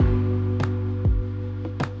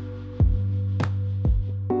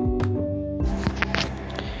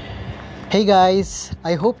Hey guys,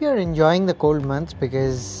 I hope you're enjoying the cold months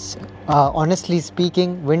because honestly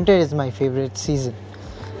speaking, winter is my favorite season.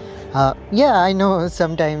 Yeah, I know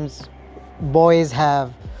sometimes boys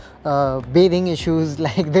have bathing issues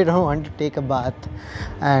like they don't want to take a bath,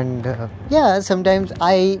 and yeah, sometimes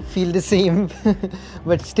I feel the same,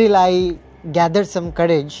 but still I gather some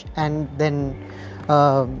courage and then,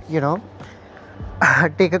 uh, you know,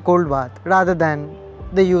 take a cold bath rather than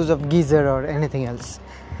the use of geyser or anything else.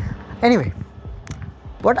 Anyway,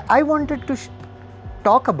 what I wanted to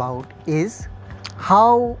talk about is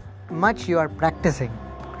how much you are practicing,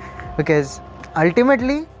 because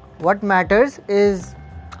ultimately what matters is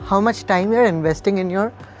how much time you are investing in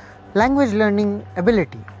your language learning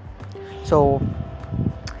ability. So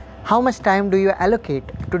how much time do you allocate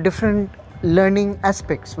to different learning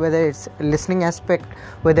aspects, whether it's listening aspect,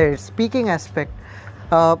 whether it's speaking aspect.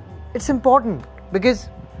 It's important because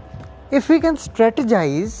if we can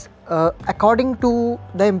strategize according to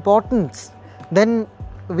the importance, then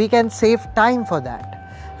we can save time for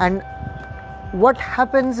that. And what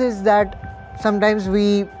happens is that sometimes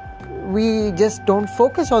we just don't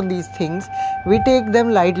focus on these things, we take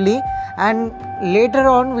them lightly, and later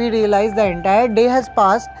on we realize the entire day has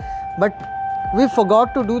passed, but we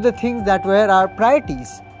forgot to do the things that were our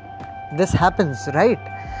priorities. This happens, right?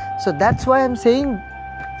 So that's why I'm saying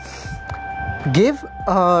give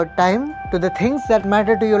time to the things that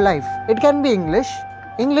matter to your life. It can be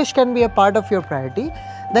English can be a part of your priority,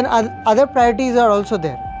 then other priorities are also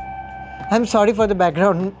there. I'm sorry for the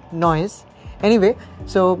background noise. Anyway,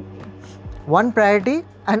 so one priority,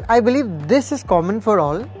 and I believe this is common for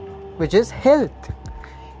all, which is health.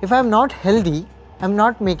 If I'm not healthy, I'm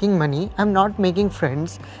not making money, I'm not making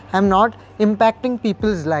friends, I'm not impacting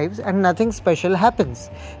people's lives, and nothing special happens.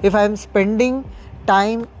 If I'm spending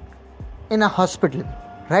time in a hospital,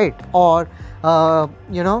 right, or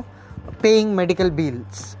paying medical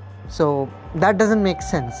bills, so that doesn't make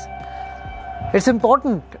sense. It's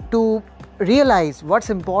important to realize what's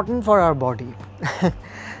important for our body.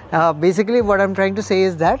 Basically what I'm trying to say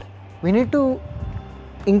is that we need to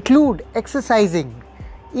include exercising,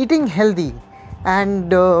 eating healthy, and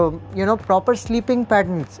proper sleeping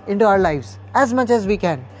patterns into our lives as much as we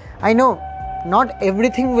can. I know not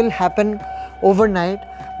everything will happen overnight,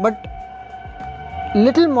 but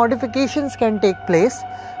little modifications can take place,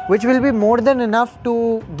 which will be more than enough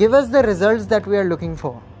to give us the results that we are looking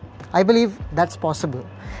for. I believe that's possible.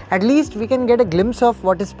 At least we can get a glimpse of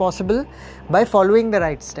what is possible by following the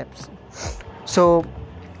right steps. So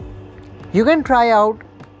you can try out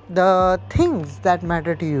the things that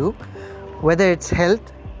matter to you, whether it's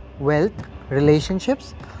health, wealth,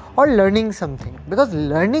 relationships, or learning something, because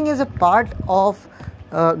learning is a part of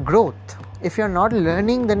growth. If you're not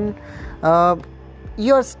learning, then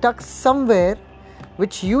you're stuck somewhere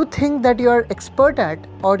which you think that you're expert at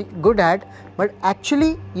or good at, but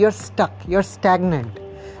actually you're stuck, you're stagnant.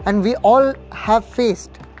 And we all have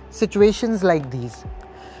faced situations like these.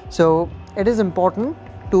 So it is important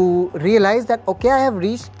to realize that, okay, I have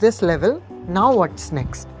reached this level, now what's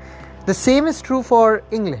next? The same is true for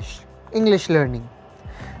English learning.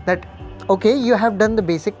 That, okay, you have done the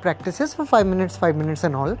basic practices for 5 minutes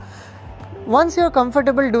and all. Once you're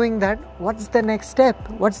comfortable doing that, what's the next step?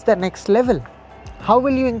 What's the next level? How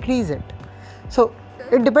will you increase it? So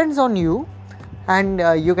it depends on you, and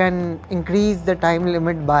you can increase the time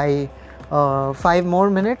limit by 5 more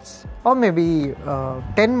minutes or maybe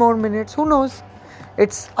 10 more minutes. Who knows?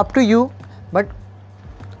 It's up to you. But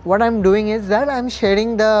what I'm doing is that I'm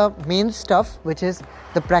sharing the main stuff, which is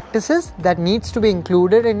the practices that needs to be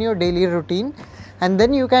included in your daily routine, and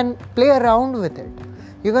then you can play around with it.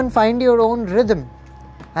 You can find your own rhythm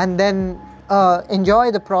and then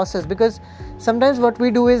enjoy the process, because sometimes what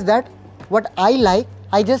we do is that what I like,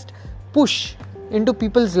 I just push into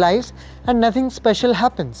people's lives and nothing special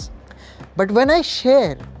happens. But when I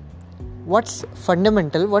share what's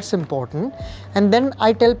fundamental, what's important, and then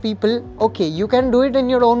I tell people, okay, you can do it in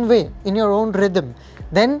your own way, in your own rhythm,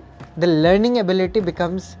 then the learning ability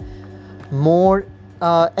becomes more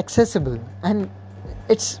accessible, and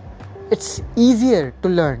it's easier to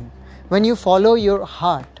learn when you follow your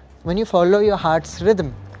heart, when you follow your heart's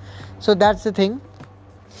rhythm. So that's the thing.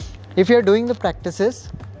 If you're doing the practices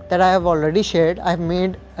that I have already shared, I've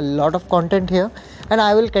made a lot of content here, and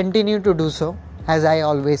I will continue to do so, as I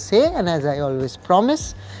always say and as I always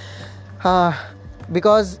promise,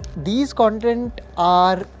 because these content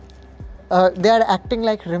are they are acting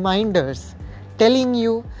like reminders, telling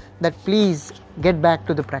you that please get back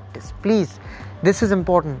to the practice. Please, this is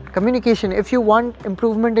important. Communication, if you want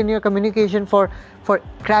improvement in your communication for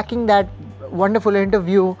cracking that wonderful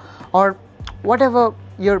interview, or whatever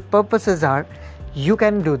your purposes are, you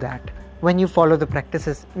can do that when you follow the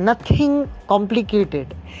practices. Nothing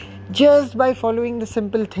complicated. Just by following the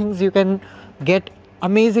simple things, you can get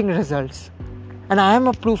amazing results. And I am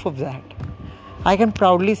a proof of that. I can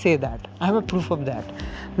proudly say that. I am a proof of that.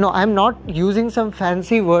 No, I'm not using some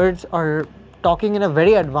fancy words or talking in a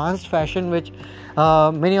very advanced fashion which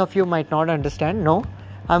many of you might not understand. No,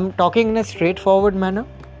 I'm talking in a straightforward manner,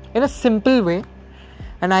 in a simple way,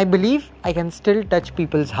 and I believe I can still touch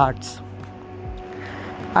people's hearts.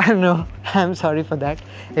 I don't know, I'm sorry for that.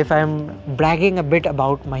 If I'm bragging a bit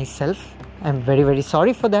about myself, I'm very, very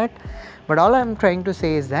sorry for that. But all I'm trying to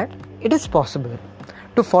say is that it is possible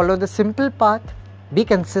to follow the simple path, be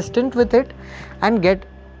consistent with it, and get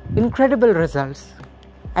incredible results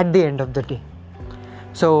at the end of the day.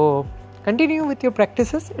 So continue with your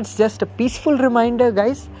practices. It's just a peaceful reminder,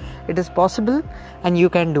 guys. It is possible and you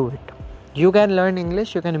can do it. You can learn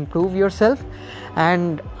English, you can improve yourself,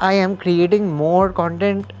 and I am creating more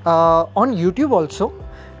content on YouTube also,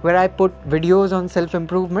 where I put videos on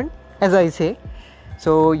self-improvement, as I say.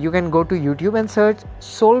 So you can go to YouTube and search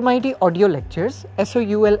Soulmighty Audio Lectures,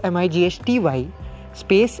 SOULMIGHTY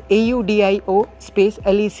space AUDIO space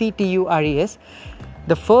LECTURES.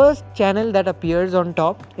 The first channel that appears on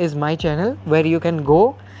top is my channel, where you can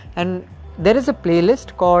go, and there is a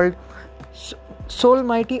playlist called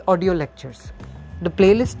Soulmighty Audio Lectures. The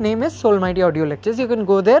playlist name is Soulmighty Audio Lectures. You can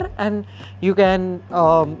go there and you can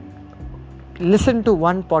listen to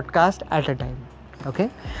one podcast at a time.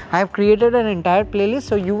 Okay, I have created an entire playlist,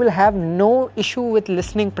 so you will have no issue with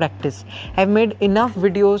listening practice. I have made enough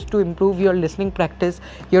videos to improve your listening practice,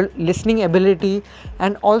 your listening ability,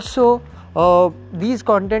 and also these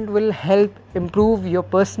content will help improve your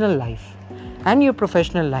personal life and your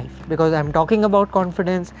professional life, because I'm talking about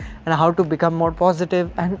confidence and how to become more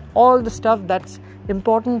positive and all the stuff that's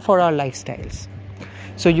important for our lifestyles.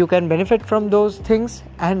 So you can benefit from those things.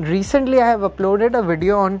 And recently I have uploaded a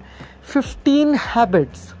video on 15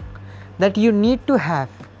 habits that you need to have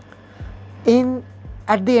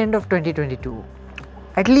at the end of 2022.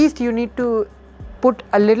 At least you need to put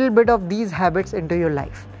a little bit of these habits into your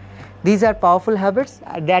life. These are powerful habits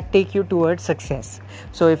that take you towards success.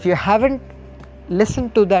 So if you haven't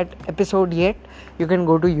listened to that episode yet, you can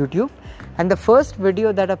go to YouTube, and the first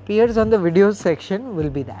video that appears on the videos section will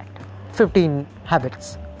be that 15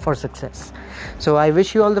 habits for success. So I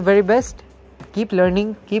wish you all the very best. Keep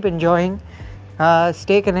learning, keep enjoying,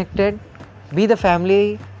 stay connected, be the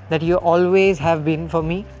family that you always have been for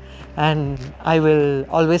me, and I will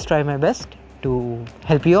always try my best to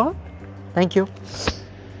help you all. Thank you.